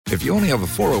If you only have a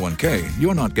 401k,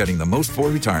 you're not getting the most for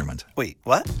retirement. Wait,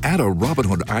 what? Add a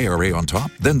Robinhood IRA on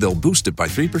top, then they'll boost it by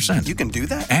 3%. You can do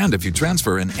that? And if you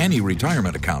transfer in any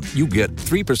retirement account, you get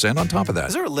 3% on top of that.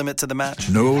 Is there a limit to the match?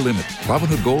 No limit.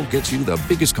 Robinhood Gold gets you the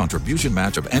biggest contribution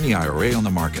match of any IRA on the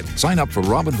market. Sign up for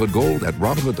Robinhood Gold at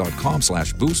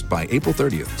Robinhood.com/boost by April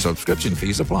 30th. Subscription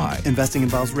fees apply. Investing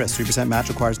involves risk. 3% match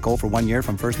requires gold for 1 year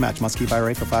from first match. Must keep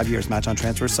IRA for 5 years. Match on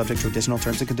transfers subject to additional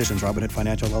terms and conditions. Robinhood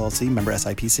Financial LLC, member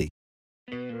SIPC.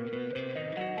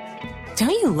 Don't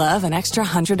you love an extra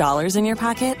 $100 in your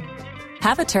pocket?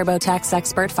 Have a TurboTax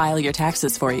expert file your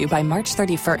taxes for you by March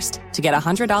 31st to get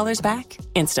 $100 back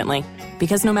instantly.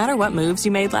 Because no matter what moves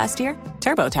you made last year,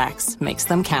 TurboTax makes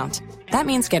them count. That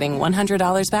means getting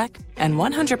 $100 back and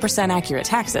 100% accurate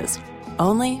taxes,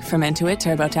 only from Intuit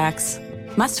TurboTax.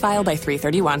 Must file by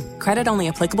 3/31. Credit only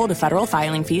applicable to federal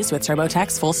filing fees with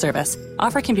TurboTax full service.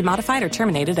 Offer can be modified or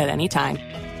terminated at any time.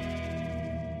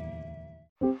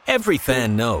 Every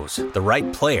fan knows the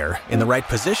right player in the right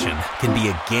position can be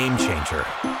a game changer.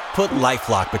 Put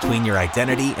LifeLock between your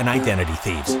identity and identity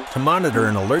thieves to monitor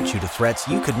and alert you to threats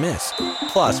you could miss.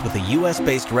 Plus, with a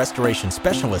U.S.-based restoration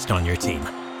specialist on your team,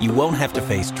 you won't have to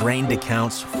face drained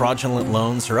accounts, fraudulent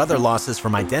loans, or other losses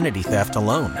from identity theft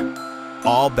alone.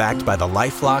 All backed by the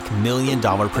LifeLock $1 Million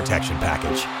Protection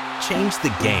Package. Change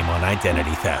the game on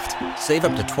identity theft. Save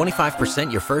up to 25%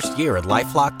 your first year at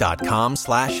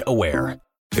LifeLock.com/aware.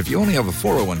 If you only have a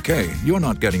 401k, you're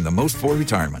not getting the most for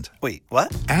retirement. Wait,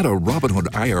 what? Add a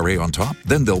Robinhood IRA on top,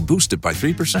 then they'll boost it by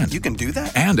 3%. You can do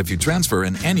that? And if you transfer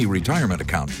in any retirement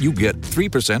account, you get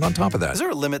 3% on top of that. Is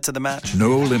there a limit to the match?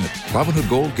 No limit. Robinhood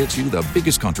Gold gets you the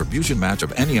biggest contribution match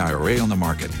of any IRA on the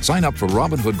market. Sign up for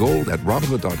Robinhood Gold at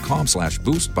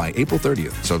Robinhood.com/boost by April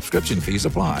 30th. Subscription fees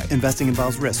apply. Investing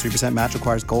involves risk. 3% match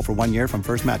requires gold for 1 year from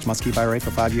first match. Must keep IRA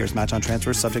for 5 years. Match on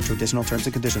transfers subject to additional terms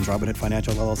and conditions. Robinhood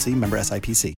Financial LLC, member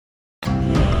SIPC.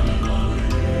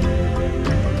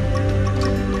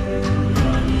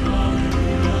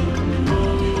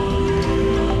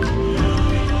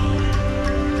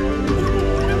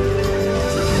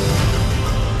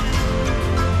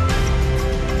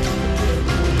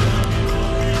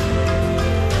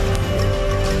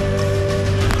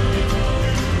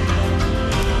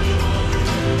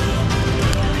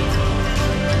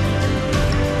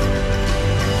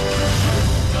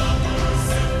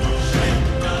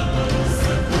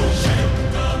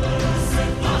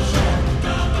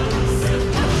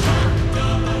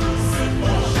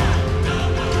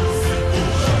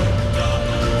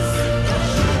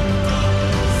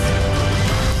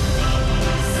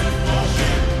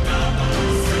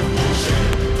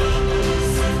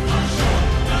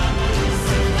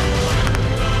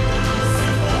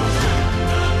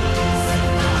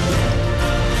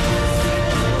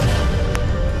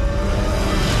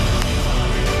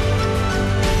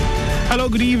 Hello,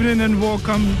 good evening, and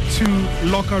welcome to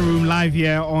Locker Room Live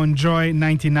here on Joy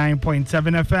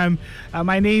 99.7 FM.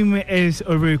 My name is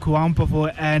Oriku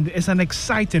Ampofo, and it's an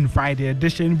exciting Friday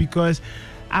edition because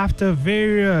after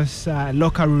various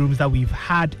locker rooms that we've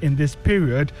had in this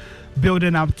period,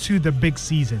 building up to the big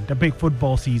season, the big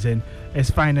football season,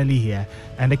 is finally here.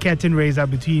 And the curtain raiser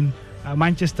between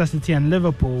Manchester City and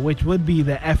Liverpool, which would be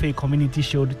the FA Community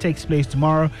Shield, takes place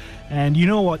tomorrow. And you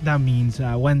know what that means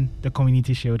when the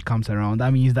Community Shield comes around.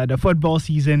 That means that the football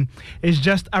season is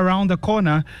just around the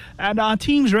corner, and our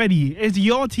team's ready. Is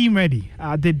your team ready?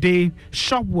 Did they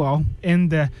shop well in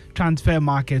the transfer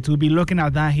market? We'll be looking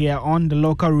at that here on the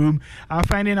Locker Room,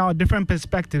 finding out different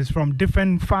perspectives from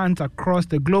different fans across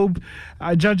the globe,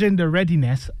 judging the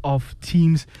readiness of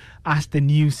teams as the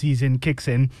new season kicks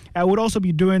in. We'll also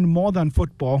be doing more than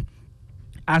football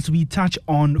as we touch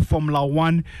on Formula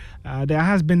One. There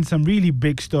has been some really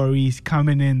big stories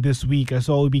coming in this week,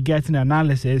 so we'll be getting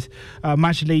analysis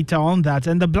much later on that.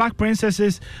 And the Black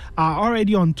Princesses are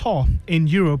already on tour in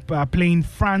Europe, playing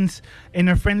France in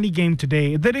a friendly game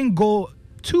today. It didn't go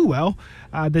too well,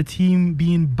 the team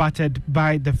being battered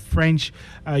by the French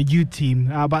U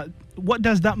team, but what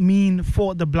does that mean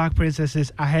for the Black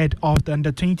Princesses ahead of the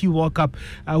Under-20 World Cup?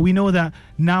 We know that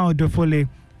now Dofole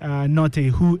Note,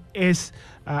 who is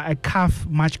a CAF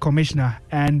match commissioner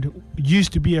and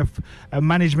used to be a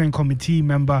management committee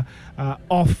member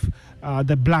of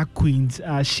the Black Queens,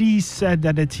 she said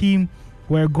that the team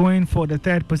were going for the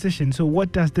third position. So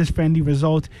what does this friendly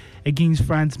result against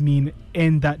France mean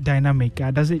in that dynamic?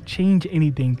 Does it change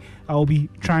anything? I'll be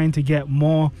trying to get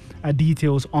more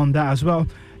details on that as well.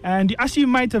 And as you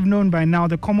might have known by now,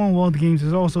 the Commonwealth Games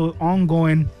is also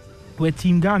ongoing with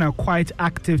Team Ghana quite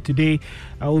active today.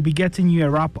 We'll be getting you a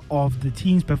wrap of the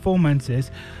team's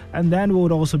performances, and then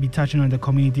we'll also be touching on the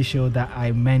community show that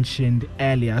I mentioned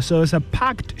earlier. So it's a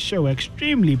packed show,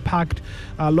 extremely packed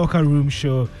locker room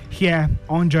show here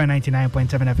on Joy 99.7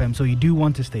 FM. So you do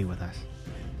want to stay with us.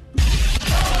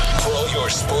 For all your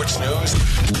sports news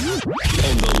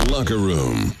and the locker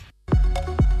room.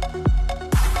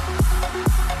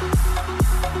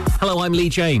 Hello, I'm Lee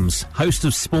James, host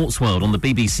of Sports World on the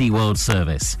BBC World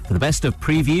Service. For the best of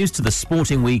previews to the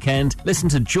sporting weekend, listen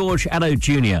to George Addo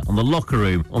Jr. on The Locker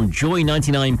Room on Joy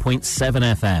 99.7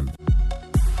 FM.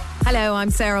 Hello, I'm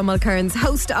Sarah Mulcairns,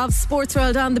 host of Sports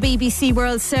World on the BBC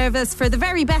World Service. For the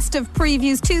very best of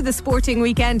previews to the sporting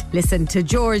weekend, listen to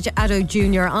George Addo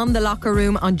Jr. on The Locker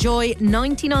Room on Joy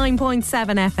 99.7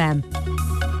 FM.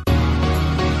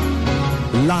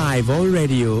 Live on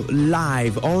radio,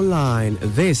 live online.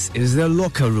 This is The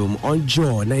Locker Room on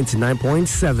Joy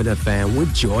 99.7 FM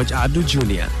with George Addo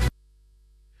Jr.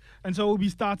 And so we'll be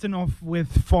starting off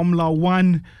with Formula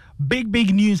One.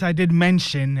 Big news I did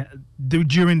mention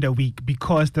during the week,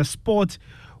 because the sport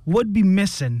would be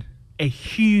missing a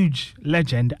huge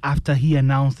legend after he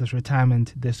announced his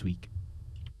retirement this week.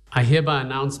 I hereby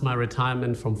announce my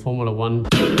retirement from Formula One.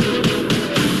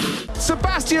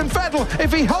 Sebastian Vettel,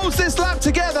 if he holds this lap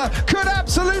together, could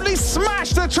absolutely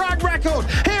smash the track record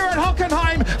here at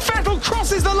Hockenheim. Vettel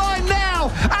crosses the line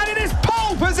now, and it is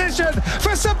pole position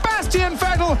for Sebastian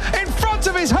Vettel in front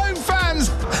of his home fans.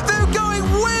 They're going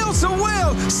wheel to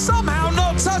wheel, somehow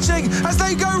not touching as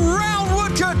they go round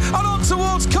Woodcote and on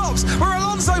towards Cox, where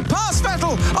Alonso passed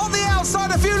Vettel on the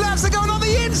outside a few laps ago, and on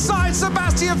the inside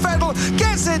Sebastian Vettel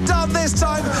gets it done this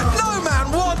time. No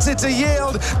man wanted to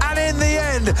yield, and in the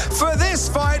end, for this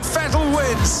fight, Vettel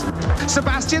wins.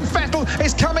 Sebastian Vettel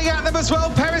is coming at them as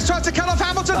well. Perez tries to cut off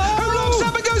Hamilton, who looks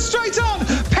up and goes straight on.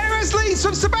 Perez leads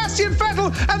from Sebastian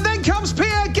Vettel, and then comes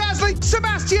Pierre Gasly.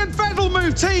 Sebastian Vettel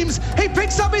moved teams. He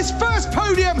picks up his first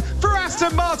podium for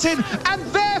Aston Martin and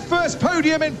their first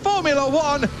podium in Formula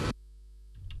One.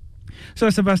 So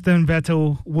Sebastian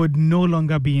Vettel would no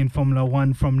longer be in Formula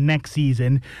One from next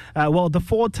season. The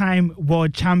four-time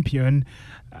world champion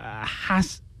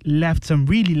has left some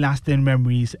really lasting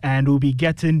memories, and we'll be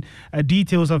getting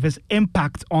details of his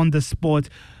impact on the sport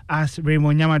as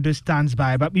Raymond Yamado stands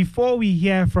by. But before we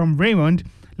hear from Raymond,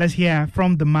 let's hear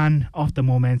from the man of the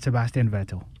moment, Sebastian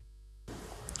Vettel.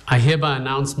 I hereby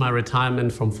announce my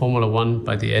retirement from Formula One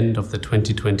by the end of the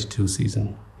 2022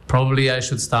 season. Probably I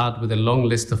should start with a long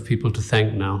list of people to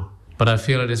thank now, but I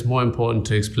feel it is more important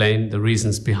to explain the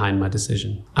reasons behind my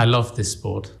decision. I love this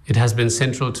sport. It has been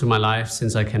central to my life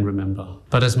since I can remember.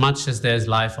 But as much as there's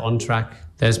life on track,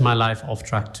 there's my life off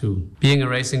track too. Being a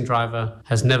racing driver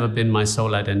has never been my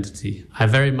sole identity. I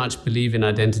very much believe in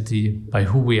identity by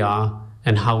who we are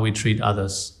and how we treat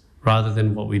others, rather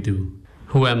than what we do.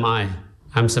 Who am I?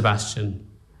 I'm Sebastian,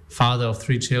 father of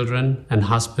 3 children and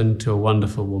husband to a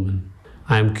wonderful woman.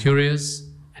 I am curious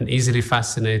and easily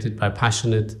fascinated by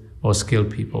passionate or skilled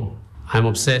people. I am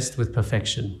obsessed with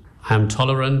perfection. I am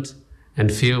tolerant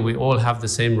and feel we all have the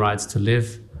same rights to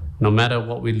live, no matter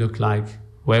what we look like,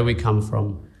 where we come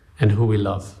from, and who we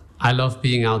love. I love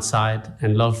being outside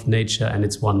and love nature and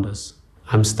its wonders.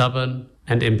 I'm stubborn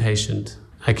and impatient.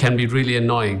 I can be really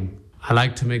annoying. I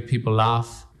like to make people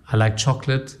laugh. I like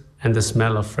chocolate and the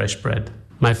smell of fresh bread.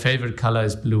 My favorite color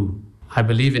is blue. I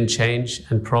believe in change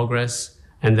and progress,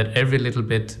 and that every little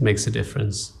bit makes a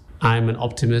difference. I am an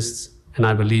optimist, and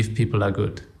I believe people are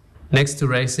good. Next to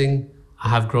racing, I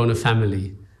have grown a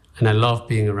family, and I love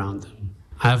being around them.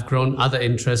 I have grown other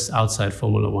interests outside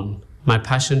Formula One. My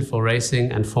passion for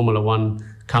racing and Formula One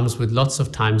comes with lots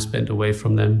of time spent away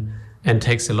from them and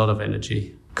takes a lot of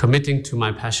energy. Committing to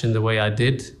my passion the way I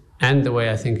did, and the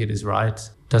way I think it is right,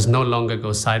 does no longer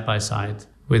go side by side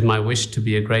with my wish to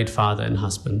be a great father and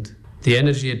husband. The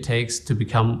energy it takes to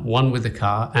become one with the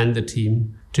car and the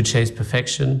team, to chase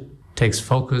perfection, takes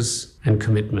focus and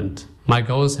commitment. My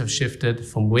goals have shifted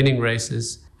from winning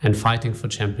races and fighting for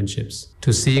championships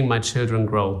to seeing my children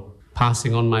grow,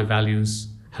 passing on my values,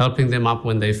 helping them up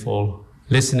when they fall,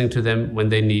 listening to them when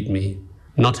they need me,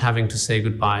 not having to say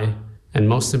goodbye, and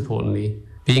most importantly,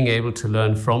 being able to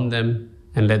learn from them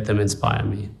and let them inspire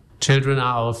me. Children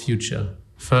are our future.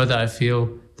 Further, I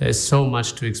feel there is so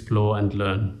much to explore and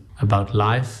learn about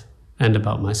life and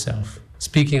about myself.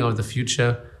 Speaking of the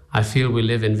future, I feel we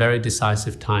live in very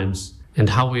decisive times, and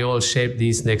how we all shape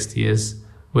these next years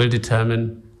will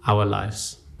determine our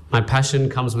lives. My passion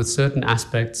comes with certain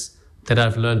aspects that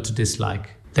I've learned to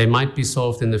dislike. They might be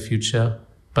solved in the future,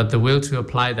 but the will to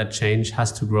apply that change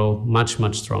has to grow much,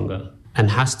 much stronger and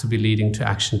has to be leading to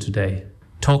action today.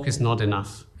 Talk is not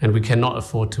enough, and we cannot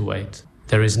afford to wait.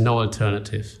 There is no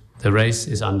alternative. The race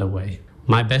is underway.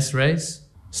 My best race?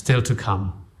 Still to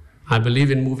come. I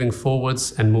believe in moving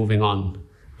forwards and moving on.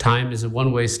 Time is a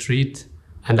one-way street,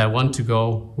 and I want to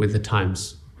go with the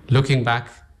times. Looking back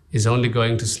is only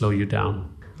going to slow you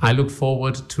down. I look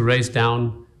forward to race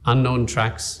down unknown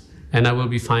tracks, and I will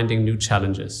be finding new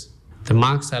challenges. The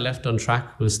marks I left on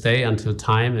track will stay until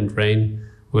time and rain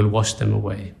will wash them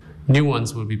away. New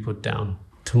ones will be put down.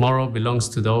 Tomorrow belongs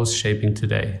to those shaping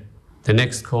today. The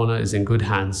next corner is in good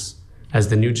hands, as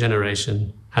the new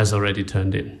generation has already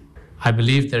turned in. I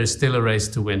believe there is still a race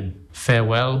to win.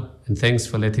 Farewell, and thanks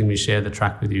for letting me share the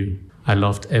track with you. I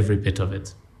loved every bit of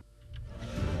it.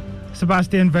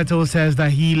 Sebastian Vettel says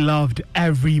that he loved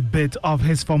every bit of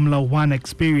his Formula One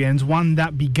experience, one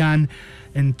that began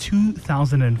in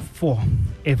 2004,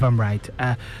 if I'm right.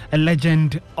 A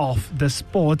legend of the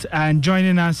sport. And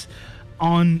joining us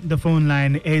on the phone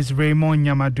line is Raymond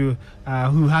Nyamadu,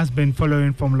 who has been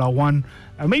following Formula One,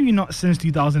 maybe not since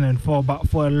 2004, but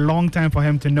for a long time for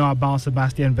him to know about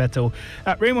Sebastian Vettel.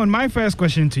 Raymond, my first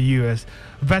question to you is,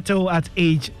 Vettel at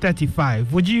age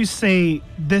 35, would you say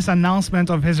this announcement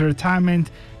of his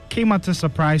retirement came as a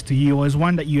surprise to you, or is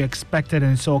one that you expected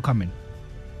and saw coming?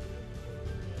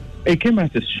 It came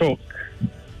as a shock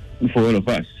for all of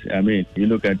us. I mean, you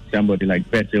look at somebody like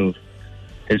Vettel,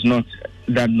 it's not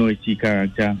that noisy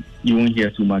character. You won't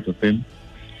hear too much of him.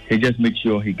 He just makes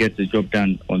sure he gets the job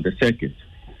done on the circuit.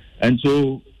 And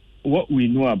so what we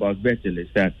know about Vettel is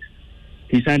that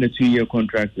he signed a 2-year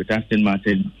contract with Aston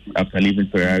Martin after leaving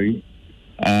Ferrari.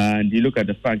 And you look at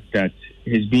the fact that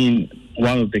he's been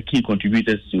one of the key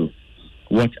contributors to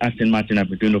what Aston Martin have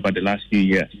been doing over the last few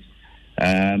years.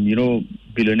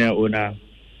 Billionaire owner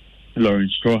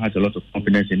Lawrence Stroll has a lot of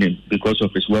confidence in him because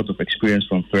of his wealth of experience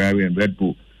from Ferrari and Red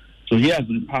Bull. So he has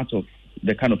been part of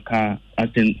the kind of car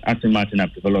Aston Martin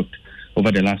have developed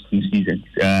over the last 2 seasons.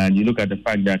 And you look at the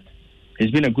fact that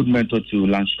he's been a good mentor to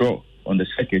Lance Stroll on the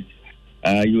circuit.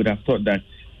 You would have thought that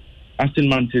Aston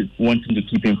Martin wanting to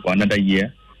keep him for another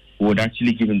year would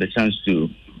actually give him the chance to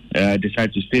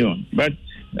decide to stay on. But,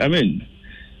 I mean,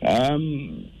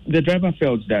 the driver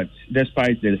felt that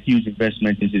despite the huge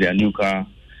investment into their new car,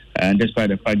 and despite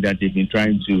the fact that they've been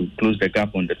trying to close the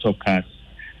gap on the top cars,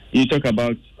 you talk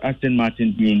about Aston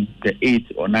Martin being the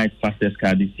 8th or 9th fastest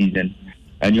car this season,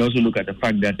 and you also look at the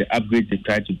fact that the upgrades they've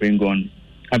tried to bring on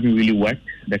haven't really worked.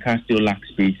 The car still lacks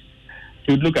space.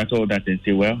 So you'd look at all that and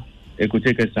say, well, it could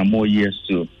take us some more years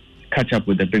to catch up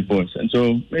with the big boys. And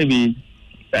so maybe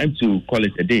time to call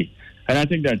it a day. And I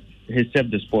think that he's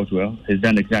served the sport well. He's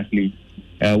done exactly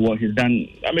what he's done.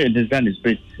 I mean, he's done his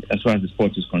bit as far as the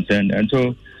sport is concerned. And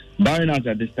so bowing out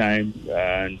at this time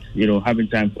and, having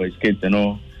time for his kids and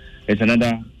all, it's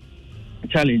another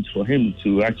challenge for him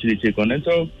to actually take on. And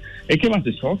so it came as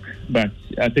a shock, but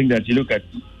I think that you look at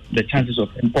the chances of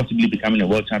him possibly becoming a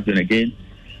world champion again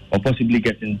or possibly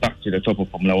getting back to the top of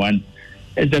Formula One,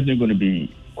 it's definitely going to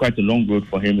be quite a long road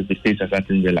for him if he stays at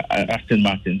Aston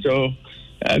Martin. So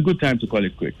a good time to call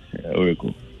it quits,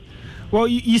 Oracle. Well,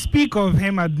 you speak of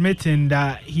him admitting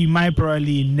that he might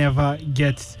probably never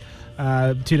get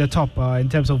to the top in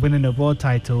terms of winning a world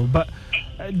title, but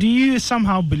do you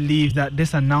somehow believe that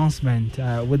this announcement,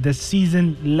 with the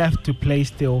season left to play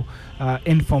still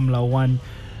in Formula One,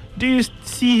 do you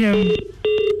see him?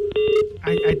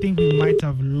 I think we might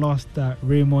have lost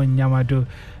Raymond Nyamadu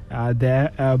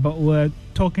there, but we're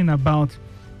talking about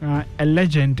a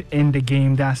legend in the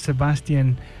game, that's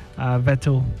Sebastian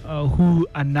Vettel, who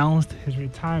announced his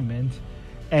retirement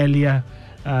earlier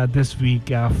this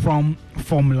week from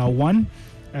Formula One,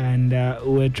 and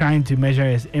we're trying to measure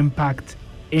his impact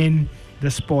in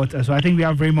the sport as well. I think we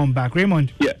have Raymond back.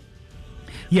 Raymond?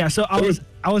 Yeah, so I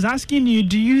was asking you,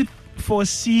 do you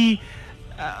foresee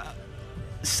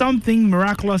something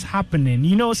miraculous happening?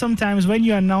 Sometimes when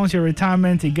you announce your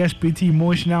retirement, it gets pretty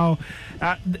emotional.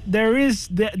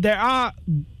 There are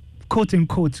quote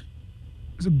unquote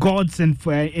gods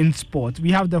in sport.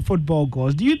 We have the football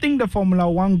gods. Do you think the Formula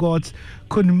One gods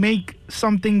could make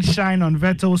something shine on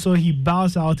Vettel so he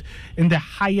bows out in the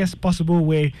highest possible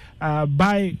way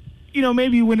by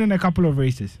maybe winning a couple of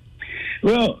races?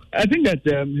 Well, I think that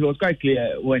he was quite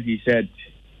clear when he said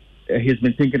he's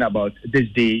been thinking about this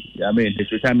day,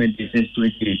 his retirement day since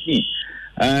 2018.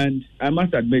 And I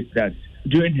must admit that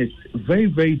during his very,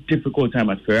 very difficult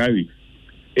time at Ferrari,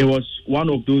 it was one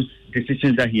of those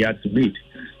decisions that he had to make,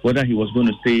 whether he was going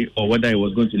to stay or whether he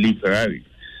was going to leave Ferrari.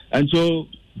 And so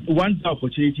once the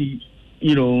opportunity,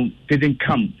 didn't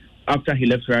come after he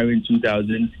left Ferrari in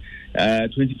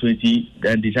 2020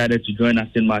 and decided to join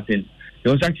Aston Martin, he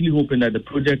was actually hoping that the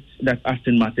project that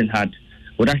Aston Martin had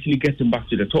would actually get him back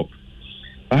to the top.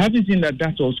 But having seen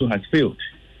that also has failed.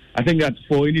 I think that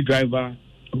for any driver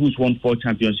who's won 4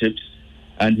 championships,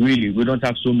 and really we don't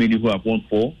have so many who have won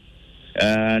 4,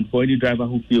 and for any driver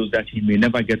who feels that he may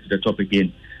never get to the top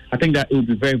again, I think that it will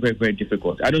be very, very, very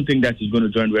difficult. I don't think that he's going to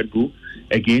join Red Bull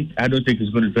again. I don't think he's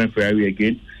going to join Ferrari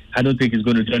again. I don't think he's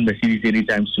going to join Mercedes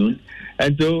anytime soon.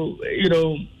 And so,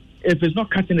 if he's not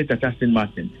cutting it at Aston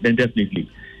Martin, then definitely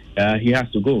he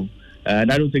has to go.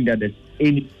 And I don't think that there's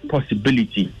any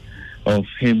possibility of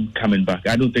him coming back.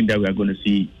 I don't think that we are going to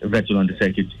see Vettel on the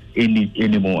circuit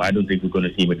anymore. I don't think we're going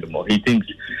to see him anymore. He thinks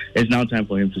it's now time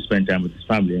for him to spend time with his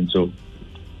family. And so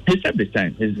he's had this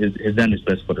time. He's done his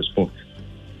best for the sport.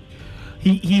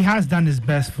 He has done his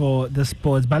best for the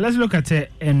sports, but let's look at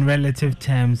it in relative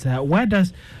terms. Where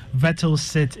does Vettel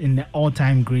sit in the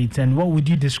all-time greats, and what would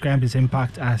you describe his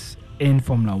impact as in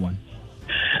Formula One?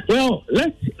 Well,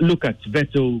 let's look at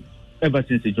Vettel ever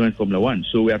since he joined Formula One.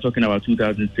 So we are talking about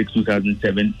 2006,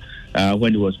 2007,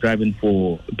 when he was driving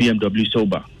for BMW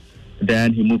Sauber.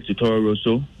 Then he moved to Toro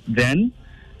Rosso. Then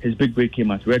his big break came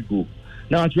at Red Bull.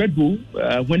 Now at Red Bull,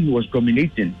 when he was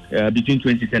dominating between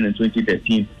 2010 and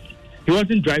 2013, he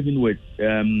wasn't driving with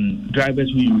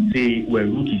drivers who you would say were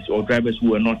rookies or drivers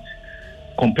who were not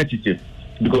competitive,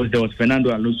 because there was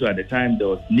Fernando Alonso at the time, there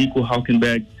was Nico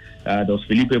Hülkenberg, there was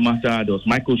Felipe Massa, there was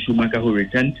Michael Schumacher who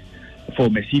returned for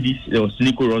Mercedes, there was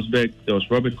Nico Rosberg, there was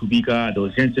Robert Kubica, there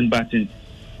was Jenson Button.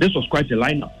 This was quite a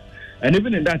lineup. And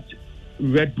even in that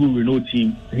Red Bull Renault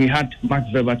team, he had Max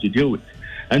Verstappen to deal with.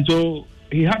 And so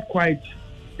he had quite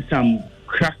some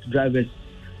cracked drivers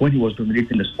when he was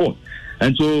dominating the sport.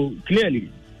 And so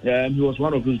clearly, he was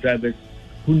one of those drivers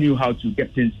who knew how to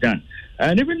get things done.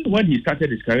 And even when he started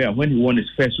his career, when he won his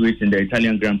first race in the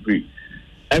Italian Grand Prix,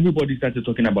 everybody started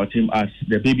talking about him as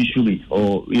the baby Schumi,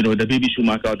 or the baby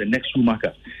Schumacher, or the next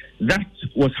Schumacher. That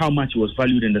was how much he was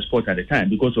valued in the sport at the time,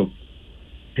 because of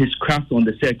his craft on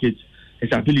the circuit,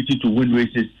 his ability to win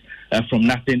races from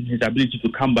nothing, his ability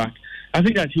to come back. I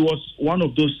think that he was one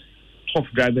of those tough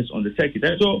drivers on the circuit.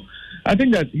 And so I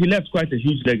think that he left quite a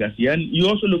huge legacy. And you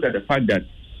also look at the fact that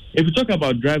if you talk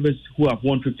about drivers who have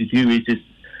won 53 races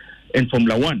in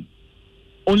Formula One,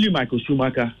 only Michael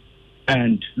Schumacher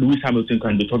and Lewis Hamilton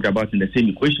can be talked about in the same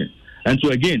equation. And so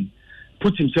again,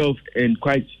 puts himself in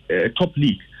quite a top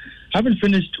league. Having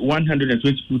finished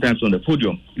 122 times on the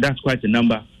podium, that's quite a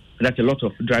number. That's a lot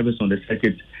of drivers on the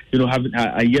circuit,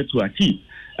 are yet to achieve.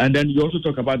 And then you also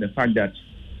talk about the fact that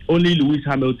only Lewis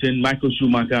Hamilton, Michael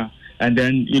Schumacher, and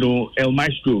then, El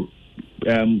Maestro,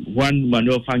 Juan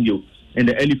Manuel Fangio in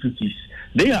the early 50s,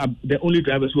 they are the only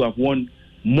drivers who have won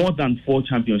more than 4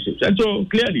 championships. And so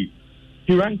clearly,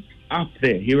 he ranks up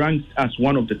there. He ranks as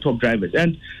one of the top drivers.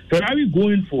 And Ferrari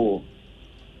going for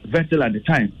Vettel at the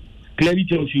time clearly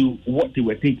tells you what they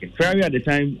were thinking. Ferrari at the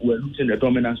time were losing the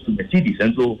dominance to Mercedes.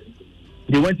 And so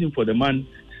they went in for the man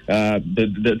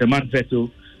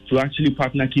Vettel, to actually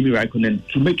partner Kimi Raikkonen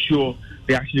to make sure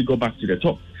they actually go back to the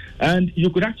top. And you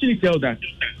could actually tell that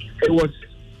it was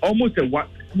almost a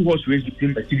one-horse race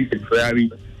between Mercedes and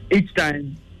Ferrari. Each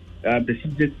time the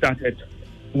season started,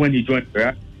 when he joined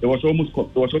Ferrari, there was always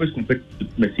competition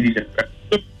with Mercedes and Ferrari.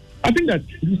 So I think that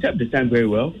he served the time very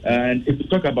well. And if you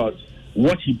talk about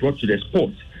what he brought to the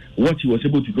sport, what he was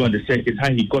able to do on the circuit,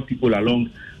 how he got people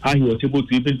along, how he was able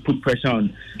to even put pressure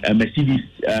on Mercedes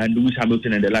and Lewis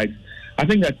Hamilton and the likes, I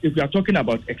think that if we are talking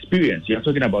about experience, you are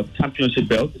talking about championship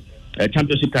belts,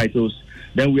 championship titles,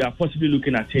 then we are possibly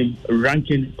looking at him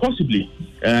ranking possibly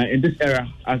in this era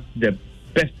as the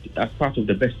best, as part of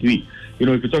the best 3.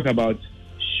 If you talk about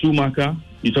Schumacher,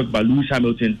 you talk about Lewis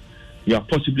Hamilton, you are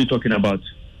possibly talking about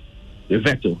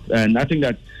Vettel. And I think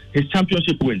that his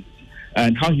championship wins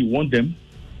and how he won them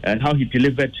and how he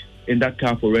delivered in that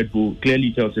car for Red Bull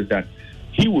clearly tells us that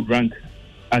he would rank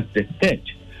as the 3rd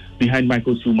behind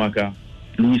Michael Schumacher,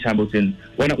 Lewis Hamilton,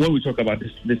 when we talk about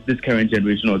this current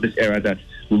generation or this era that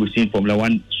we will see in Formula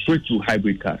One, straight to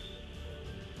hybrid cars.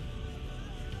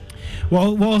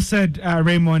 Well said,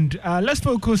 Raymond. Let's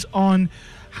focus on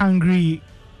Hungary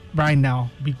right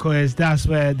now, because that's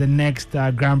where the next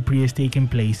Grand Prix is taking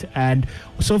place. And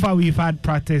so far we've had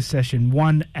practice session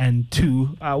 1 and 2.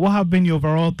 What have been your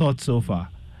overall thoughts so far?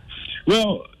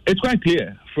 Well, it's quite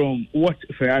clear from what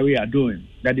Ferrari are doing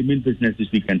that they mean business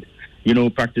this weekend.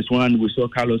 Practice 1, we saw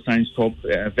Carlos Sainz top,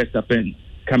 Verstappen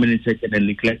coming in second, and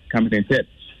Leclerc coming in third.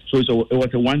 So it was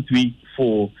a 1-3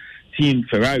 for Team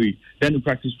Ferrari. Then in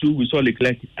practice 2, we saw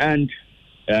Leclerc and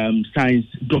Sainz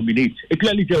dominate. It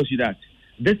clearly tells you that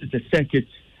this is a circuit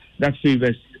that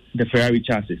favors the Ferrari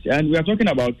chassis. And we are talking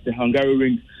about the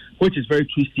Hungaroring, which is very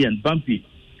twisty and bumpy.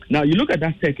 Now, you look at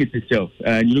that circuit itself,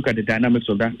 and you look at the dynamics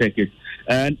of that circuit,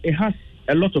 and it has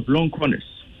a lot of long corners.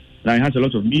 Now, it has a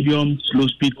lot of medium,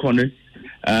 slow-speed corners.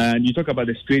 And you talk about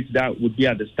the straights that would be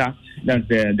at the start, that's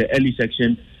the early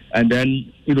section, and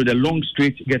then, the long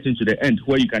straight getting to the end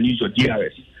where you can use your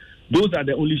DRS. Those are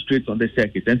the only straights on the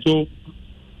circuit. And so,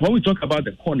 when we talk about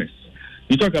the corners,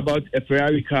 you talk about a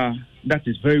Ferrari car that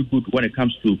is very good when it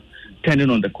comes to turning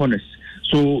on the corners.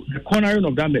 So the cornering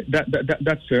of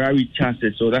that Ferrari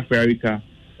chassis or that Ferrari car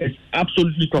is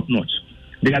absolutely top-notch.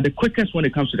 They are the quickest when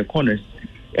it comes to the corners,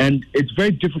 and it's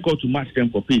very difficult to match them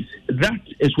for pace. That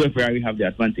is where Ferrari have the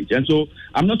advantage. And so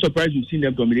I'm not surprised you've seen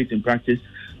them dominate in practice,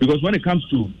 because when it comes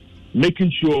to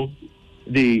making sure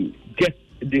they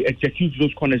execute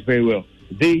those corners very well,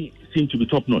 they seem to be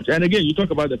top-notch. And again, you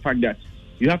talk about the fact that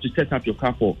you have to set up your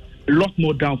car for a lot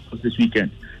more downforce this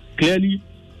weekend. Clearly,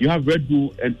 you have Red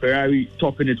Bull and Ferrari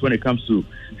topping it when it comes to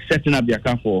setting up their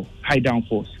car for high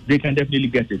downforce. They can definitely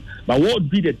get it. But what would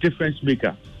be the difference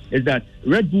maker is that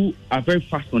Red Bull are very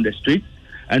fast on the straights.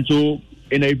 And so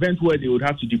in an event where they would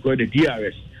have to deploy the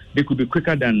DRS, they could be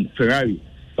quicker than Ferrari.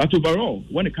 But overall,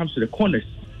 when it comes to the corners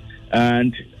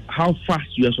and how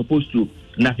fast you are supposed to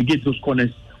navigate those corners,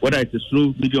 whether it's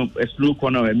a slow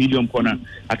corner or a medium corner,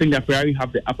 I think that Ferrari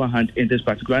have the upper hand in this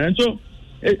particular. And so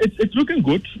it's looking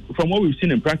good from what we've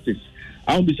seen in practice.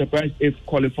 I won't be surprised if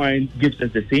qualifying gives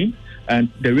us the same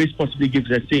and the race possibly gives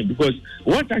us the same, because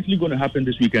what's actually going to happen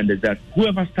this weekend is that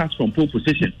whoever starts from pole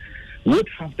position would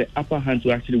have the upper hand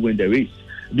to actually win the race,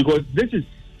 because this is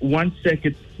one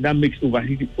circuit that makes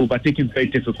overtaking very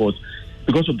difficult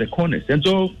because of the corners. And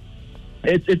so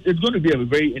it's going to be a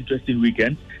very interesting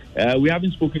weekend. We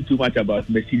haven't spoken too much about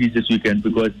Mercedes this weekend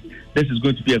because this is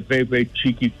going to be a very, very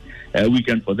tricky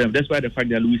weekend for them. That's why the fact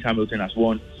that Lewis Hamilton has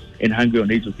won in Hungary on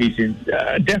 8 occasions,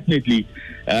 definitely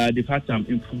they've had some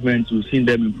improvements. We've seen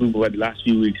them improve over the last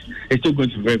few weeks. It's still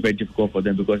going to be very, very difficult for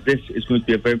them because this is going to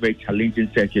be a very, very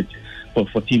challenging circuit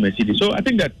for Team Mercedes. So I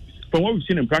think that from what we've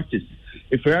seen in practice,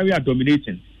 if Ferrari are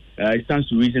dominating, it stands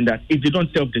to reason that if they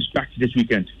don't self-destruct this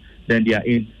weekend, then they are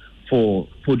in for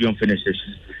podium finishes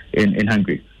in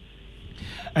Hungary.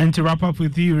 And to wrap up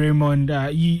with you, Raymond,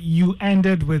 you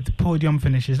ended with podium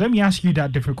finishes. Let me ask you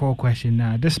that difficult question.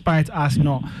 Despite us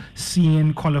not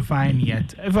seeing qualifying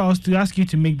yet, if I was to ask you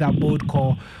to make that bold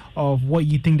call of what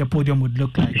you think the podium would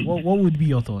look like, what would be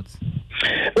your thoughts?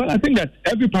 Well, I think that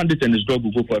every pundit and his dog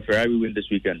will go for a Ferrari win this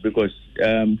weekend because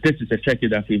this is a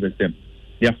circuit that favors them.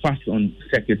 They are fast on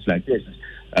circuits like this.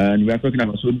 And we are talking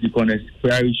about so many corners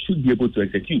Ferrari should be able to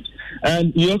execute.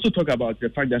 And we also talk about the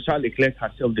fact that Charles Leclerc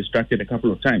has self-destructed a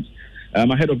couple of times.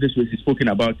 Ahead of this race, he's spoken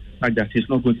about the fact that he's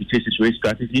not going to chase his race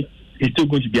strategy. He's still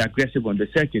going to be aggressive on the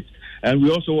circuit. And we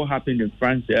also what happened in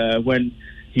France when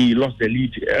he lost the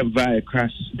lead via a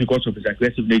crash because of his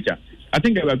aggressive nature. I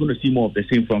think that we're going to see more of the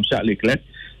same from Charles Leclerc.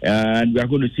 And we are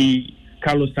going to see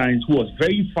Carlos Sainz, who was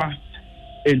very fast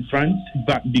in France,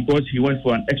 but because he went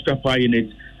for an extra fire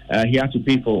unit, he had to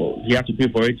pay for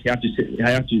it. He had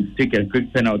to take a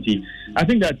grid penalty. I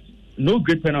think that no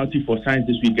grid penalty for Sainz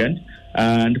this weekend,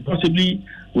 and possibly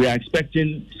we are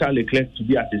expecting Charles Leclerc to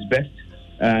be at his best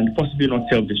and possibly not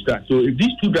self-destruct. So if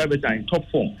these two drivers are in top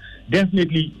form,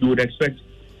 definitely you would expect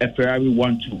a Ferrari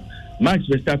 1-2. Max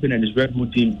Verstappen and his Red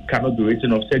Bull team cannot be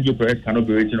written off. Sergio Perez cannot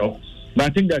be written off. But I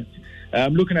think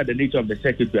that looking at the nature of the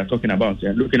circuit we are talking about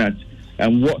and looking at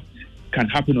what can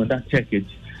happen on that circuit,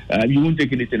 you won't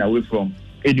take anything away from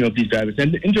any of these drivers.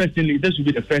 And interestingly, this will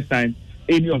be the first time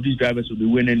any of these drivers will be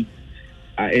winning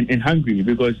in Hungary,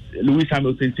 because Lewis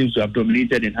Hamilton seems to have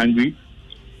dominated in Hungary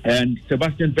and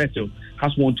Sebastian Vettel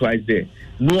has won twice there.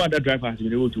 No other driver has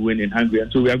been able to win in Hungary.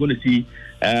 And so we are going to see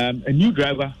a new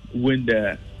driver win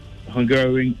the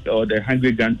Hungary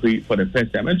Grand Prix for the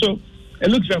first time. And so it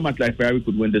looks very much like Ferrari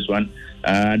could win this one,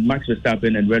 and Max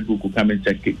Verstappen and Red Bull could come in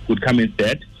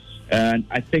third. And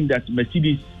I think that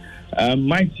Mercedes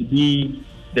might be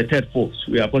the third force.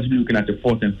 We are possibly looking at the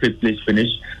fourth and fifth place finish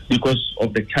because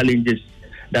of the challenges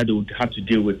that they would have to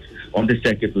deal with on the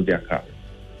circuit with their car.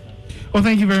 Well,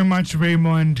 thank you very much,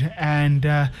 Raymond. And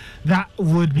that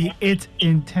would be it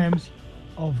in terms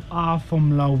of our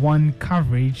Formula One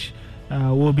coverage.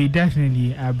 We'll be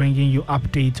definitely bringing you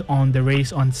updates on the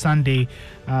race on Sunday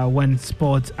when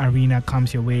Sports Arena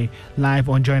comes your way live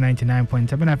on Joy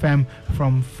 99.7 FM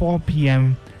from 4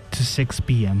 p.m. to 6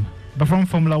 p.m. But from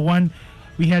Formula One,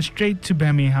 we head straight to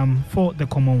Birmingham for the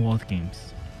Commonwealth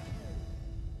Games.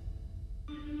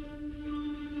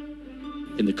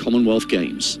 In the Commonwealth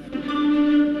Games.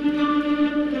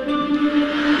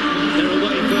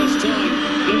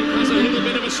 A little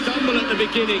bit of a stumble at the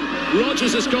beginning.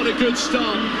 Rogers has got a good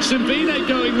start. Simbine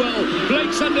going well.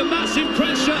 Blake's under massive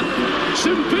pressure.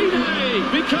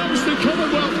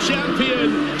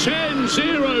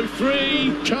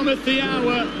 cometh the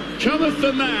hour, cometh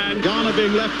the man. Ghana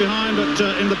being left behind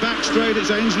in the back straight. It's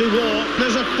Ainsley Waugh.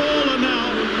 There's a faller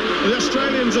now. The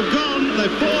Australians have gone.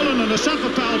 They've fallen, and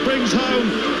Asafapal brings home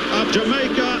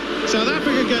Jamaica. South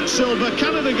Africa gets silver.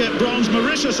 Canada get bronze.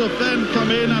 Mauritius have then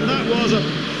come in, and that was a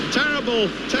terrible,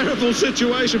 terrible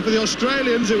situation for the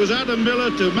Australians. It was Adam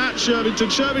Miller to Matt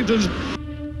Shervington. Shervington's.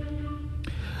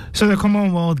 So the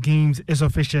Commonwealth Games is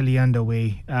officially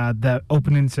underway. The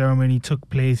opening ceremony took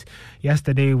place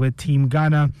yesterday with Team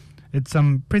Ghana. It's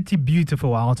some pretty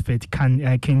beautiful outfit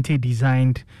Kente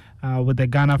designed with the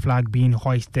Ghana flag being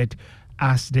hoisted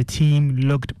as the team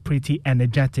looked pretty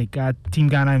energetic. Team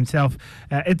Ghana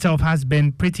itself has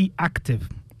been pretty active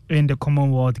in the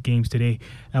Commonwealth Games today.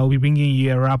 We'll be bringing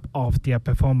you a wrap of their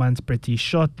performance pretty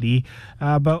shortly.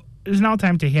 But it's now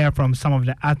time to hear from some of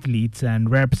the athletes and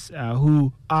reps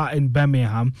who are in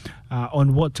Birmingham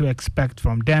on what to expect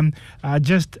from them.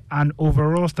 Just an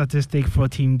overall statistic for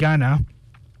Team Ghana.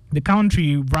 The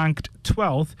country ranked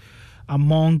 12th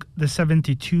among the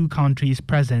 72 countries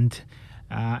present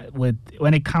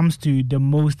when it comes to the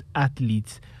most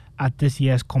athletes at this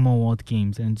year's Commonwealth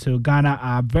Games. And so Ghana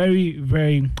are very,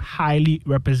 very highly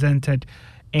represented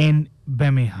in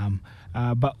Birmingham.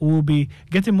 But we'll be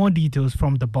getting more details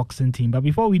from the boxing team. But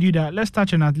before we do that, let's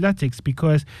touch on athletics,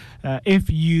 because if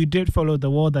you did follow the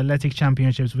World Athletics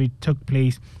Championships, which took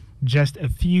place just a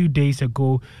few days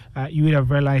ago, you would have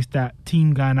realized that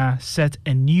Team Ghana set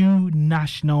a new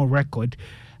national record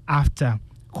after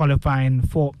qualifying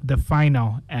for the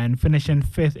final and finishing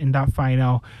 5th in that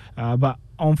final. But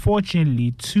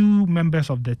unfortunately, 2 members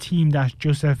of the team, that's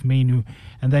Joseph Menu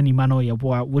and then Emmanuel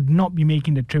Yeboah, would not be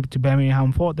making the trip to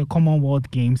Birmingham for the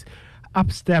Commonwealth Games.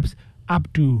 Up steps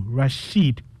Abdul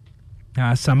Rashid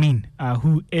Samin,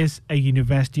 who is a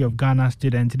University of Ghana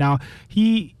student. Now,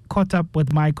 he caught up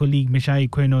with my colleague Mishai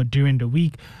Kweno during the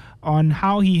week on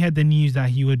how he heard the news that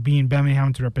he would be in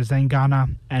Birmingham to represent Ghana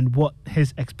and what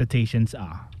his expectations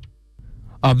are.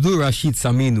 Abdul Rashid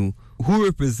Saminu, who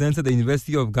represented the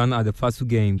University of Ghana at the FASU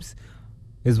Games,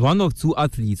 is one of 2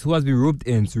 athletes who has been roped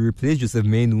in to replace Joseph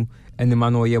Menu and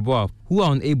Emmanuel Yeboah, who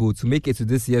are unable to make it to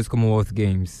this year's Commonwealth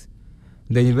Games.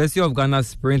 The University of Ghana's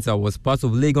sprinter was part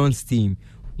of Legon's team,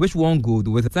 which won gold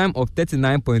with a time of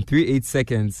 39.38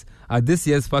 seconds at this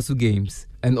year's FASU Games,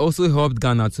 and also helped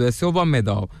Ghana to a silver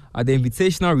medal at the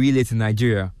Invitational Relay to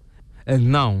Nigeria.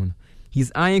 And now,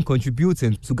 he's eyeing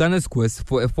contributing to Ghana's quest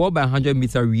for a 4x100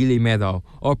 meter relay medal,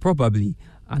 or probably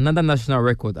another national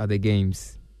record at the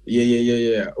Games.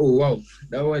 Yeah. Oh, wow.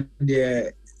 That one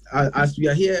there, as we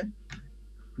are here,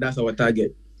 that's our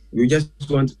target. We just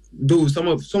want, though some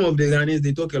of the Ghanaians,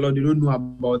 they talk a lot, they don't know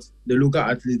about the local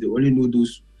athletes, they only know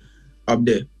those up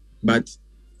there. But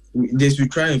they should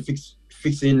try and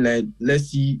fix in, like, let's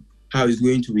see how it's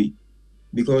going to be.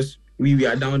 Because we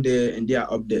are down there and they are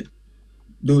up there.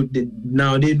 Though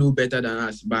now they know better than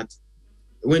us, but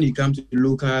when it comes to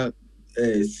local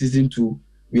season 2,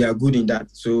 we are good in that.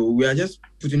 So we are just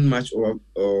putting much of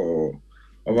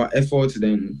our efforts,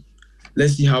 then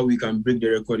let's see how we can break the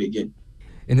record again.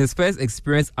 In his first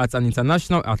experience at an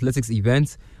international athletics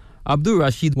event, Abdul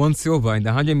Rashid won silver in the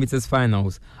 100 meters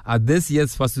finals at this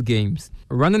year's FASU Games,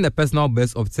 running a personal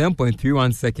best of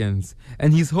 10.31 seconds,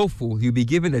 and he's hopeful he'll be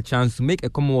given a chance to make a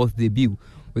Commonwealth debut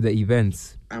with the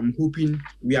events. I'm hoping,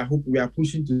 we are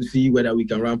pushing to see whether we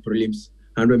can run prelims,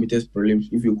 100 meters prelims.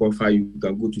 If you qualify, you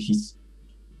can go to his.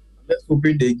 I'm just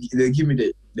hoping they give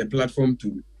me the platform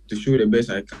to show the best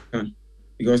I can,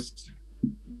 because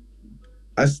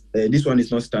as this one is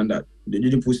not standard. They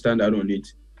didn't put standard on it.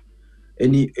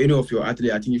 Any of your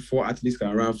athletes, I think 4 athletes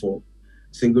can run for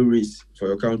single race for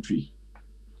your country.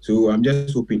 So I'm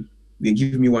just hoping they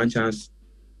give me one chance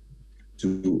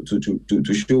to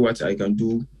show what I can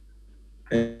do.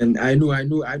 And I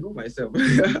know myself.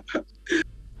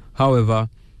 However,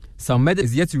 Samed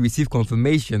is yet to receive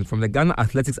confirmation from the Ghana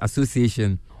Athletics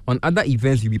Association on other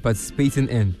events he'll be participating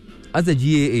in, as the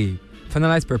GAA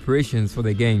finalized preparations for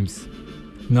the Games.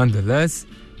 Nonetheless,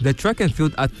 the track and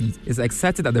field athlete is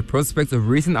excited at the prospect of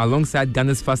racing alongside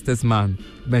Ghana's fastest man,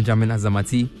 Benjamin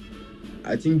Azamati.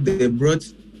 I think they brought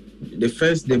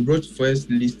first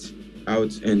list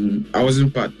out, and I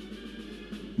wasn't part.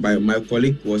 My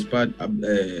colleague was part of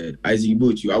Isaac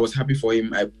Bochu. I was happy for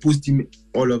him. I pushed him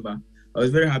all over. I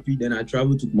was very happy. Then I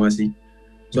traveled to Kumasi.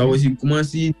 So I was in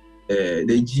Kumasi.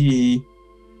 The GA,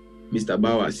 Mr.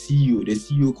 Bauer, CEO, the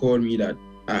CEO called me that,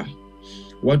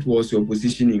 what was your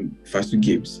position in FASU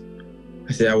Games?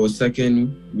 I said I was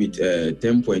second with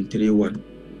 10.31.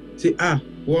 Say,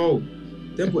 wow,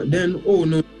 10. Then, oh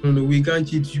no, we can't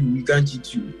cheat you.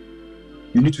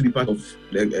 You need to be part of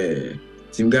the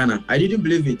Team Ghana. I didn't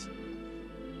believe it.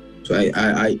 So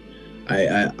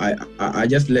I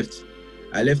just left.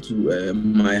 I left to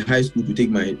my high school to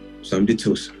take some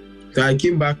details. So I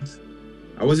came back.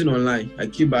 I wasn't online. I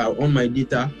came back on my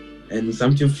data and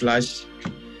something flashed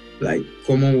like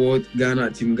Commonwealth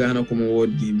Ghana, Team Ghana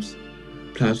Commonwealth Games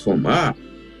platform. I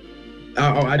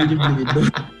didn't believe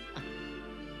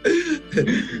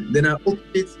it. Then I opened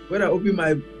it. When I opened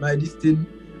my this thing,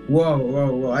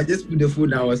 wow. I just put the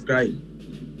phone and I was crying.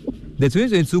 The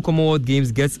 2022 Commonwealth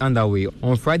Games gets underway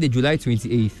on Friday, July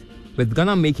 28th, with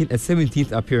Ghana making a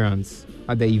 17th appearance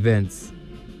at the event.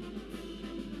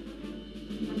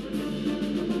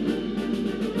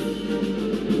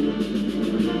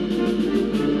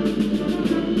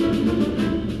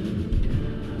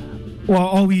 Well,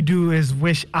 all we do is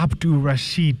wish Abdul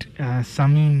Rashid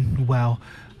Samin well.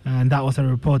 And that was a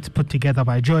report put together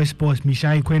by Joy Sports.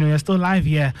 Mishai Kweno, you're still live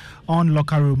here on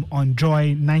Locker Room on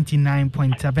Joy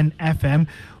 99.7 FM.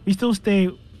 We still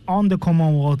stay on the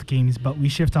Commonwealth Games, but we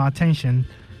shift our attention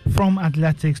from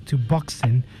athletics to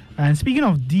boxing. And speaking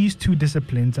of these two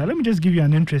disciplines, let me just give you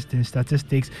an interesting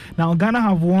statistics. Now, Ghana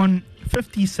have won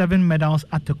 57 medals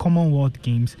at the Commonwealth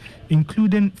Games,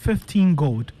 including 15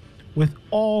 gold, with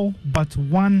all but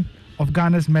one of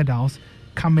Ghana's medals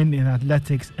coming in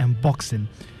athletics and boxing.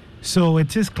 So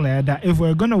it is clear that if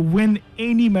we're going to win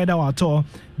any medal at all,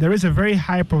 there is a very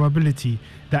high probability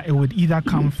that it would either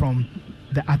come from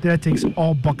the athletics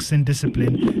or boxing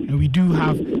discipline. And we do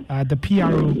have the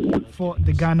PRO for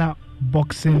the Ghana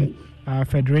Boxing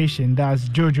Federation, that's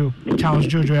Charles Jojo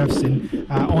Efson,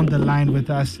 on the line with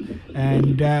us.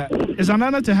 And it's an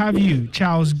honor to have you,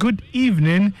 Charles. Good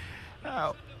evening.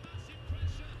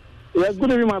 Yes,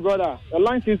 good evening, my brother. The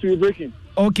line seems to be breaking.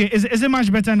 Okay, is it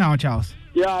much better now, Charles?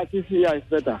 Yeah, it's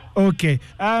better. Okay.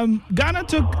 Ghana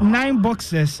took 9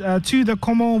 boxers to the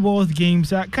Commonwealth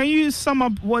Games. Can you sum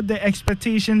up what the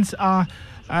expectations are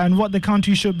and what the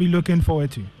country should be looking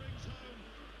forward to?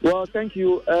 Well, thank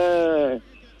you. To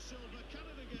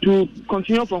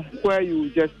continue from where you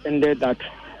just ended, that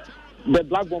the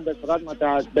Black Bombers, for that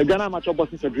matter, the Ghana Amateur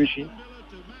Boxing Federation,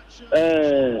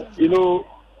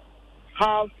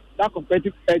 have that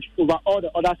competitive edge over all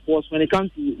the other sports when it comes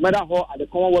to medal haul at the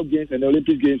Commonwealth Games and the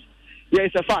Olympic Games. Yeah,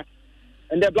 it's a fact.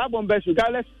 And the Black Bombers,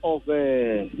 regardless of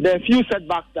the few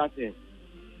setbacks that we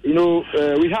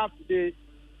have today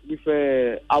with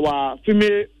our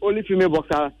only female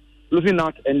boxer losing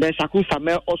out, and then Shakur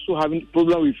Samel also having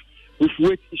problem with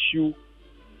weight issue.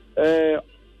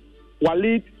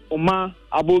 Walid Omar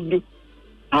Aboud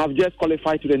have just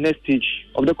qualified to the next stage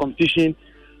of the competition.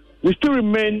 We still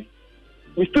remain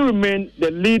the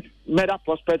lead medal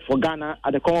prospect for Ghana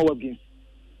at the Commonwealth Games.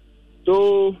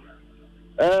 So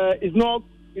it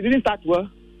didn't start well,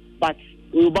 but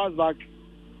we will bounce back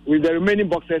with the remaining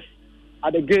boxers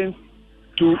at the games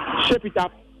to shape it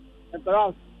up, and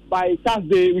perhaps by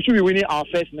Thursday we should be winning our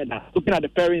first medal, looking at the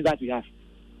pairings that we have.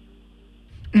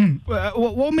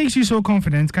 What makes you so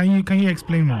confident? Can you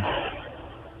explain more?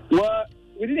 Well,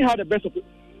 we didn't have the best of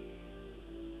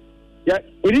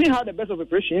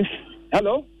preparations.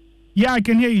 Hello? Yeah, I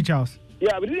can hear you, Charles.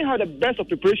 Yeah, we didn't have the best of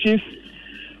preparations,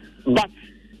 but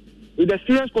with the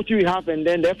experienced coaching we have, and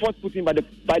then the effort put in by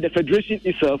the federation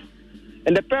itself,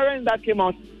 and the parents that came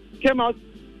out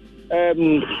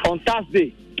on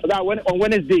Thursday, on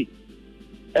Wednesday,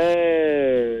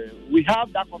 we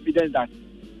have that confidence that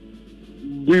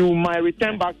we might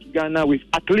return back to Ghana with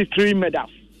at least 3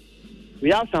 medals.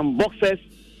 We have some boxers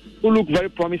who look very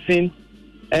promising,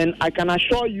 and I can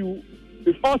assure you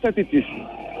with all certainty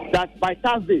that by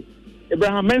Thursday,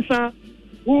 Abraham Mensah,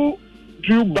 who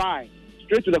drew by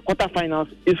straight to the quarterfinals,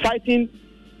 is fighting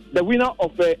the winner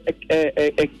of a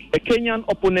Kenyan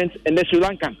opponent and the Sri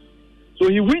Lankan. So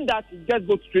he wins that, he just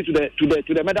goes straight to the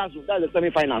medal zone. That's the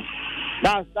semi-finals.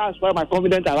 That's where my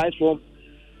confidence arises from.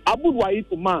 Aboud Walid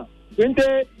Omar,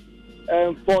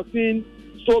 2014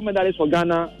 sole medalist for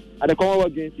Ghana at the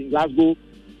Commonwealth Games in Glasgow,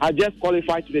 has just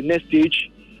qualified to the next stage.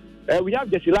 We have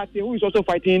Jesse Latin, who is also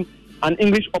fighting an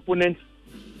English opponent.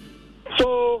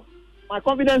 So my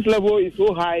confidence level is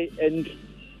so high, and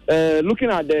looking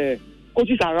at the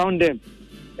coaches around them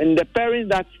and the parents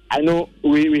that I know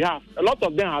we have, a lot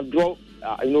of them have drawn,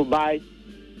 by.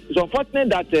 It's unfortunate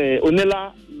that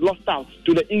Onela lost out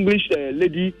to the English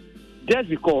lady just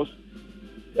because,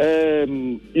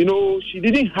 she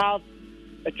didn't have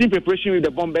a team preparation with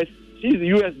the Bombers. She's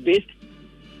US based,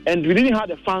 and we didn't have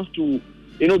the funds to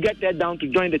get her down to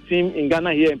join the team in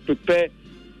Ghana here and prepare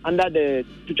under the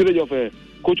tutelage of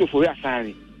Coach Ofori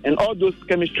Asari. And all those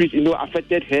chemistries,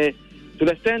 affected her to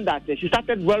the extent that she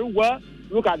started very well.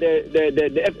 Look at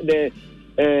the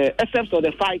SFs of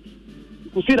the fight. You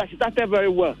could see that she started very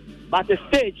well. But at the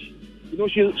stage,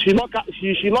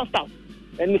 she lost out.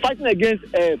 And fighting against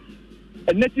a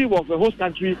native of a host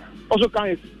country also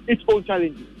comes its own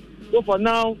challenges. So for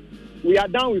now, we are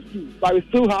down with 2, but we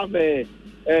still have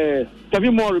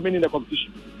 7 more remaining in the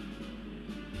competition.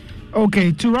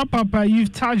 Okay, to wrap up,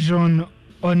 you've touched on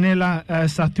Onela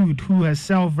Satud, who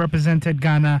herself represented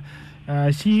Ghana.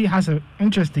 She has an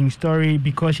interesting story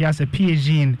because she has a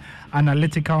PhD in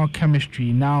analytical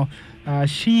chemistry. Now,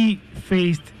 she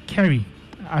faced Kerry,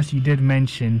 as you did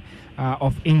mention,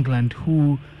 of England,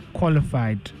 who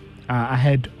qualified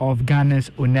ahead of Ghana's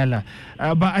Onela.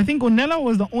 But I think Onela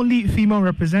was the only female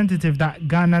representative that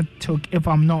Ghana took, if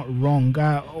I'm not wrong.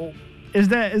 Is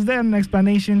there an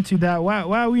explanation to that? Why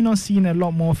are we not seeing a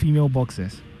lot more female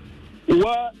boxers?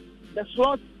 Well, the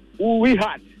slot we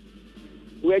had,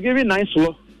 we were given 9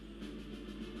 slots.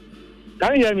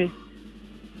 Can you hear me?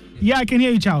 Yeah, I can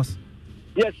hear you, Charles.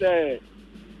 Yes, the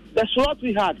slot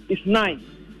we had is 9.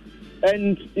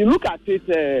 And you look at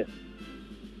it,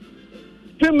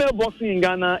 female boxing in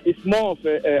Ghana is more of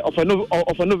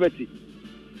a novelty.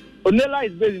 Onela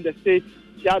is based in the States.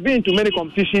 She has been into many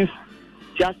competitions.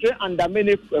 She has trained under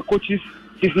many coaches.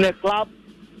 She's in a club,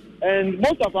 and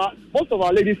most of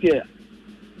our ladies here.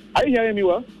 Are you hearing me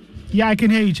well? Yeah, I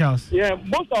can hear you, Charles. Yeah,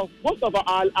 most of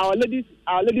our ladies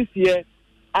here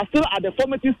are still at the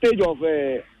formative stage of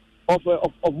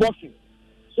boxing.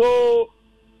 So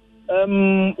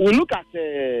we look at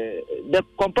the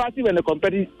comparative and the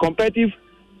competitive,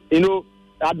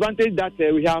 advantage that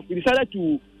we have. We decided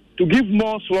to give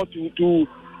more slot to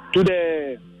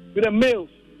the males.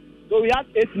 So we have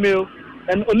 8 males,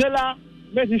 and Onela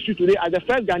made history today as the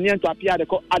first Ghanaian to appear at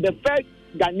the first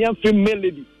Ghanaian female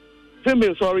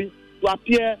to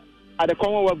appear at the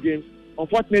Commonwealth Games.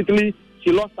 Unfortunately,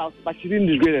 she lost out, but she didn't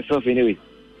disgrace herself anyway.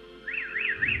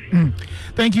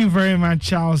 Thank you very much,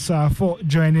 Charles, for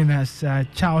joining us.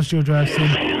 Charles Jojo,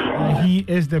 he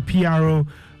is the PRO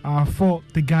for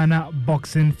the Ghana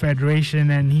Boxing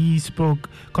Federation, and he spoke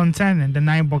concerning the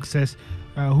 9 boxers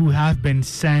who have been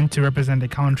sent to represent the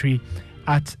country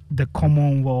at the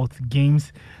Commonwealth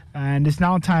Games. And it's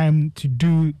now time to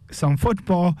do some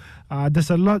football. There's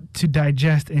a lot to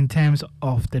digest in terms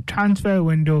of the transfer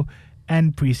window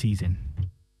and preseason.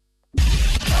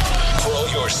 For all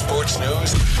your sports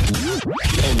news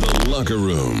and the locker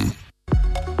room.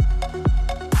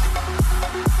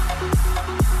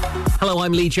 Hello,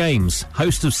 I'm Lee James,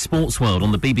 host of Sports World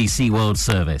on the BBC World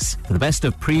Service. For the best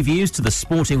of previews to the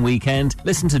sporting weekend,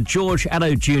 listen to George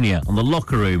Addo Jr. on The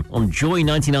Locker Room on Joy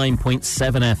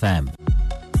 99.7 FM.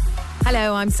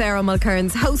 Hello, I'm Sarah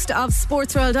Mulkerns, host of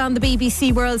Sports World on the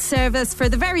BBC World Service. For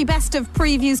the very best of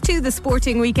previews to the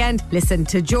sporting weekend, listen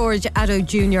to George Addo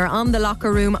Jr. on The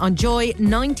Locker Room on Joy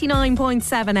 99.7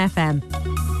 FM.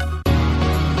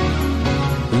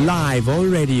 Live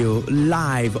on radio,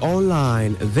 live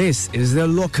online. This is The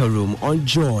Locker Room on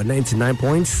Joy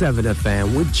 99.7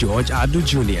 FM with George Addo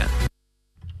Jr.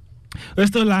 We're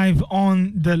still live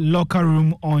on The Locker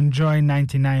Room on Joy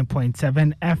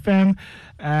 99.7 FM,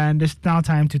 and it's now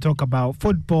time to talk about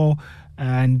football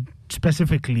and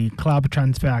specifically club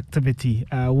transfer activity.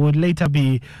 We'll later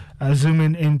be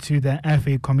zooming into the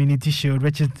FA Community Shield,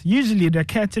 which is usually the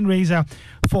curtain raiser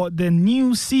for the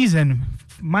new season.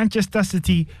 Manchester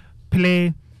City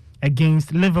play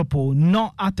against Liverpool,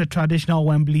 not at the traditional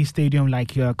Wembley Stadium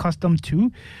like you're accustomed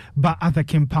to, but at the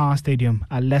King Power Stadium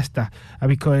at Leicester,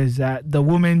 because the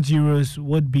Women's Euros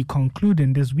would be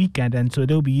concluding this weekend, and so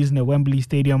they'll be using the Wembley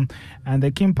Stadium, and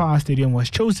the King Power Stadium was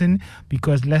chosen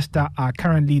because Leicester are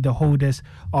currently the holders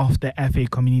of the FA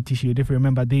Community Shield. If you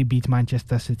remember, they beat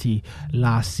Manchester City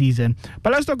last season.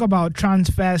 But let's talk about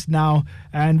transfers now,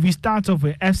 and we start off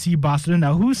with FC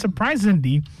Barcelona, who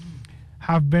surprisingly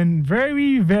have been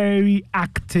very, very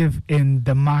active in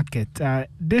the market.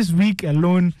 This week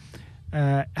alone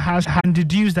has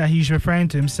deduced that he's referring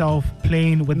to himself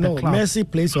playing with the club. Messi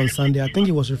plays on Sunday. I think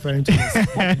he was referring to this.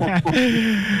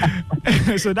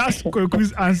 So that's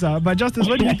Kwaku's answer. But Justice,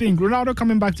 what do you think? Ronaldo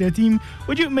coming back to your team,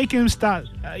 would you make him start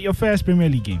your first Premier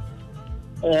League game?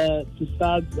 To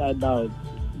start, I doubt,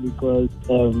 because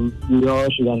we all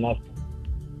should understand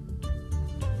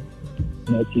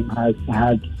the team has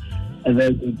had a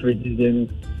very good preseason,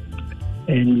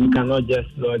 and you cannot just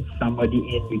slot somebody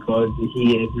in because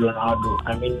he is Ronaldo.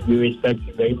 I mean, we respect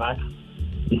him very much.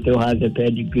 He still has a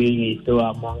pedigree. He's still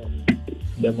among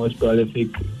the most prolific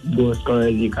goal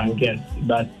scorers you can get.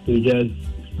 But to just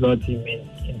slot him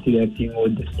into the team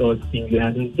would distort things.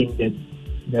 I don't think that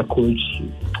the coach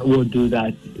will do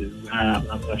that. I'm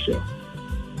not sure.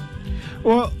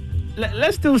 Well,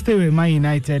 let's still stay with Man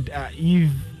United.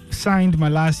 You've signed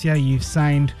Malacia, you've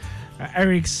signed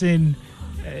Ericsson,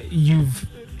 you've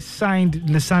signed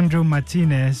Lisandro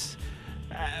Martinez.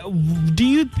 Do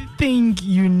you think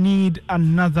you need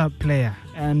another player?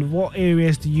 And what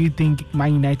areas do you think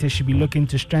Man United should be looking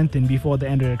to strengthen before the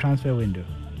end of the transfer window?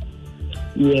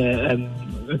 Yeah,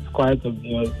 it's quite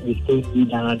obvious. We still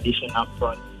need an addition up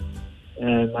front.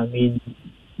 I mean,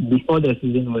 before the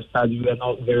season was started, we were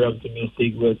not very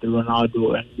optimistic with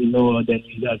Ronaldo, and we know the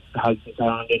news that has been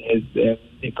surrounding his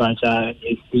departure and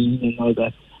his team and all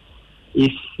that.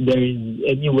 If there is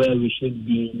anywhere we should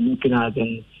be looking at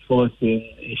and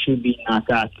forcing, it should be in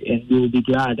attack. And we will be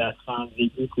glad as fans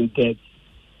if we could get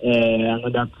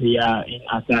another player in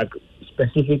attack,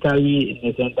 specifically in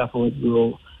the centre forward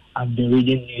role. I've been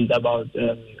reading news about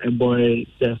a boy,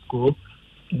 Sesko,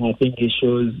 and I think it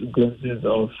shows glimpses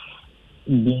of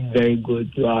being very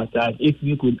good to our attack. If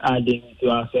we could add him to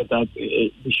our setup,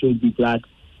 we should be glad.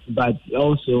 But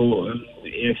also,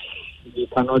 if we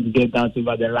cannot get that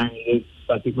over the line in this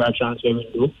particular transfer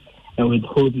window, and with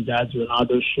hope that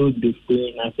Ronaldo should be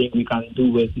staying, I think we can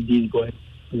do with these boys,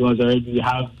 because already we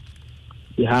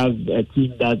have a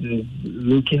team that is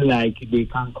looking like they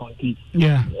can compete.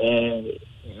 Yeah.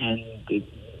 And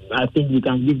I think we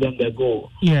can give them the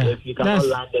goal. Yeah. If we cannot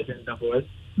land the centre forward.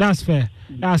 That's fair.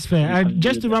 That's fair.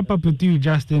 Just to wrap up with you,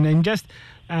 Justin, and just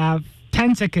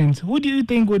 10 seconds, who do you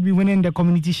think would be winning the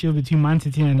Community Shield between Man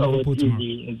City and Liverpool tomorrow?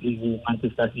 It's easy.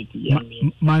 Manchester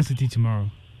City. Man City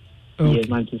tomorrow. Okay. Yeah,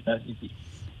 Manchester City.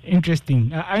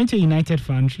 Interesting. Aren't you a United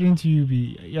fan? Shouldn't you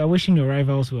be? You're wishing your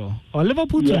rivals well. Or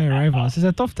Liverpool to your rivals. It's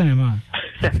a tough time, huh?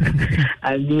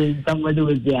 I mean, somebody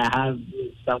was there. I have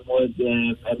somewhat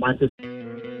a Manchester.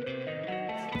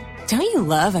 Don't you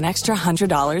love an extra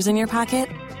 $100 in your pocket?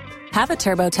 Have a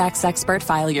TurboTax expert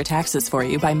file your taxes for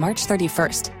you by March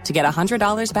 31st to get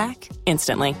 $100 back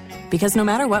instantly. Because no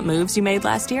matter what moves you made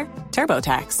last year,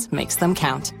 TurboTax makes them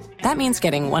count. That means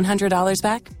getting $100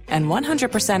 back and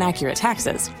 100% accurate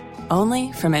taxes,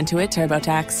 only from Intuit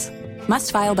TurboTax.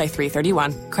 Must file by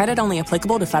 3/31. Credit only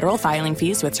applicable to federal filing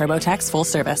fees with TurboTax full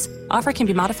service. Offer can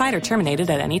be modified or terminated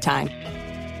at any time.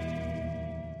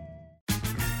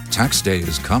 Tax day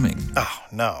is coming. Oh,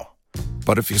 no.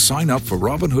 But if you sign up for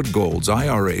Robinhood Gold's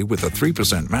IRA with a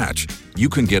 3% match, you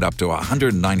can get up to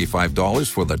 $195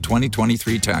 for the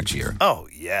 2023 tax year. Oh,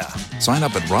 yeah. Sign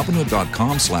up at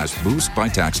Robinhood.com/boost by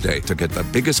tax day to get the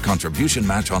biggest contribution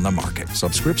match on the market.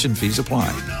 Subscription fees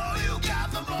apply.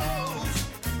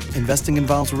 Investing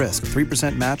involves risk.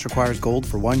 3% match requires gold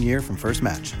for 1 year from first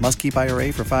match. Must keep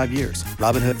IRA for 5 years.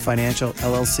 Robinhood Financial,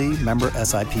 LLC, member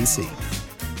SIPC.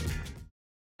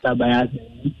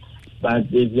 But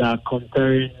if you are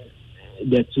comparing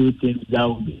the two teams that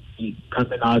will be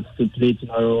coming out to play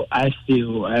tomorrow, I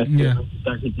feel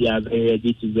Manchester City are very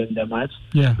ready to win the match.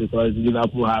 Yeah. Because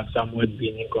Liverpool have somewhat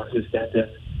been inconsistent,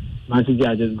 and Man City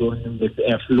are just going with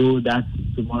a flow that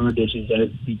tomorrow they should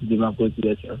just beat Liverpool to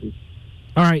the trophy.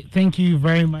 All right, thank you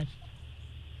very much,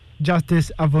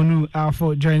 Justice Avonu,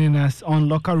 for joining us on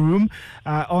Locker Room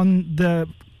on the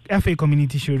FA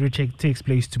Community Shield, which takes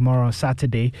place tomorrow,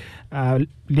 Saturday.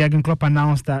 Jurgen Klopp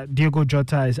announced that Diogo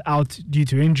Jota is out due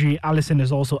to injury. Alisson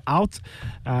is also out.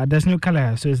 There's no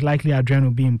colour, so it's likely Adrian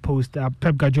will be imposed.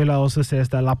 Pep Guardiola also says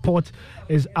that Laporte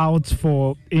is out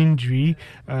for injury.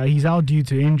 He's out due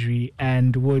to injury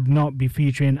and would not be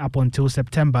featuring up until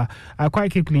September.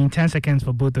 Quite quickly, in 10 seconds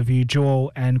for both of you,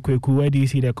 Joel and Kweku, where do you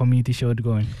see the Community Shield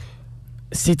going?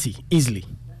 City, easily.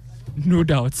 No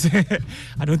doubt.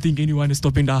 I don't think anyone is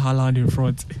stopping that Haaland in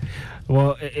front.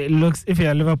 Well, it looks, if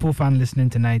you're a Liverpool fan listening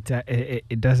tonight,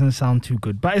 it doesn't sound too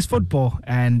good. But it's football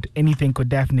and anything could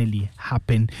definitely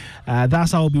happen.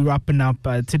 That's how we'll be wrapping up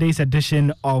today's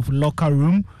edition of Locker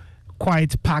Room.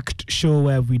 Quite packed show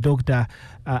where we looked at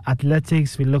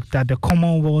athletics, we looked at the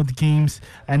Commonwealth Games,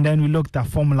 and then we looked at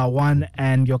Formula One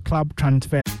and your club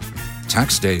transfer.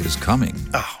 Tax day is coming.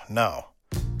 Oh, no.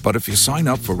 But if you sign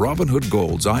up for Robinhood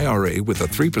Gold's IRA with a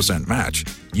 3% match,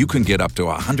 you can get up to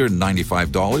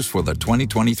 $195 for the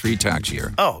 2023 tax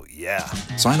year. Oh, yeah.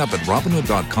 Sign up at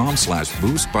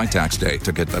Robinhood.com/boost by tax day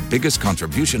to get the biggest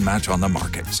contribution match on the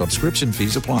market. Subscription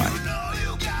fees apply.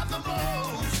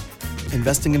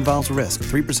 Investing involves risk.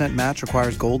 3% match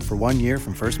requires gold for 1 year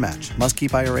from first match. Must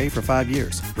keep IRA for 5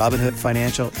 years. Robinhood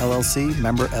Financial, LLC,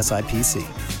 member SIPC.